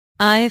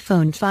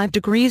iPhone 5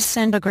 degrees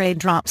centigrade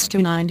drops to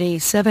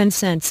 97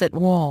 cents at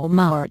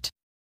Walmart.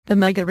 The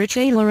mega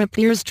retailer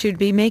appears to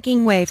be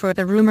making way for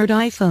the rumored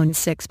iPhone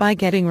 6 by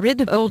getting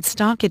rid of old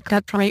stock at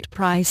cut-rate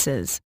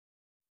prices.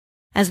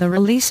 As the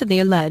release of the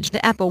alleged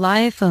Apple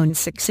iPhone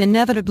 6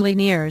 inevitably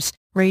nears,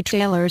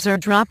 retailers are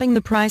dropping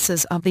the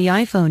prices of the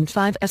iPhone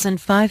 5s and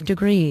 5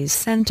 degrees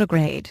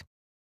centigrade.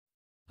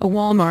 A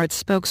Walmart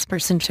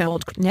spokesperson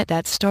told CNET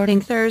that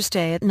starting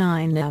Thursday at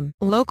 9 a.m.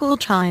 local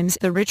times,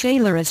 the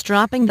retailer is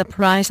dropping the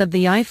price of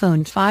the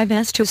iPhone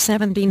 5s to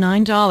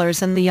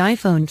 $79 and the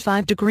iPhone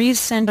 5 degrees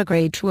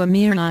centigrade to a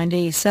mere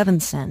 97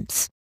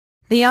 cents.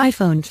 The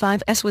iPhone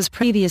 5s was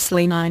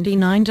previously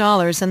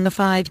 $99 and the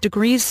 5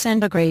 degrees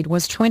centigrade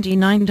was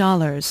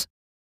 $29.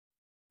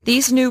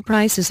 These new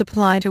prices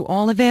apply to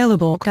all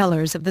available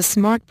colors of the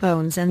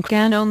smartphones and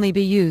can only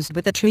be used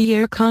with a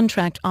 2-year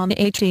contract on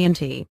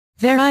AT&T,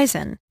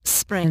 Verizon,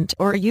 Sprint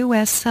or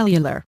US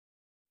Cellular.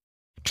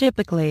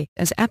 Typically,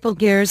 as Apple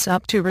gears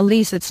up to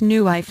release its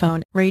new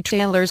iPhone,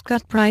 retailers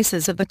cut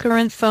prices of the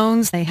current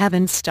phones they have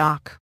in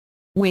stock.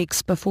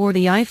 Weeks before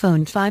the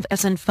iPhone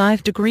 5s and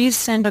 5 degrees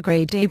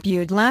centigrade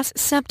debuted last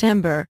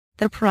September,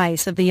 the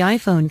price of the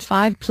iPhone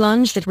 5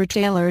 plunged at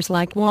retailers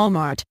like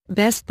Walmart,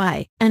 Best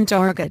Buy, and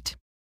Target.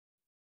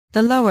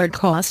 The lowered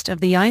cost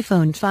of the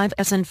iPhone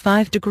 5s and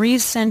 5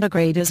 degrees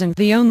centigrade isn't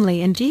the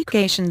only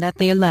indication that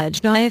the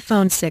alleged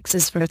iPhone 6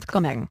 is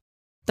forthcoming.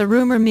 The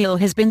rumor mill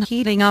has been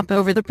heating up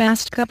over the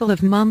past couple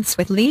of months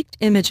with leaked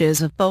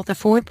images of both a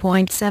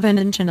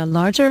 4.7-inch and a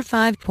larger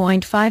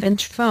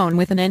 5.5-inch phone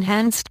with an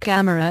enhanced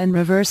camera and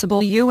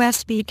reversible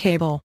USB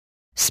cable.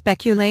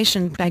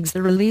 Speculation pegs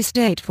the release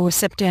date for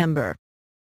September.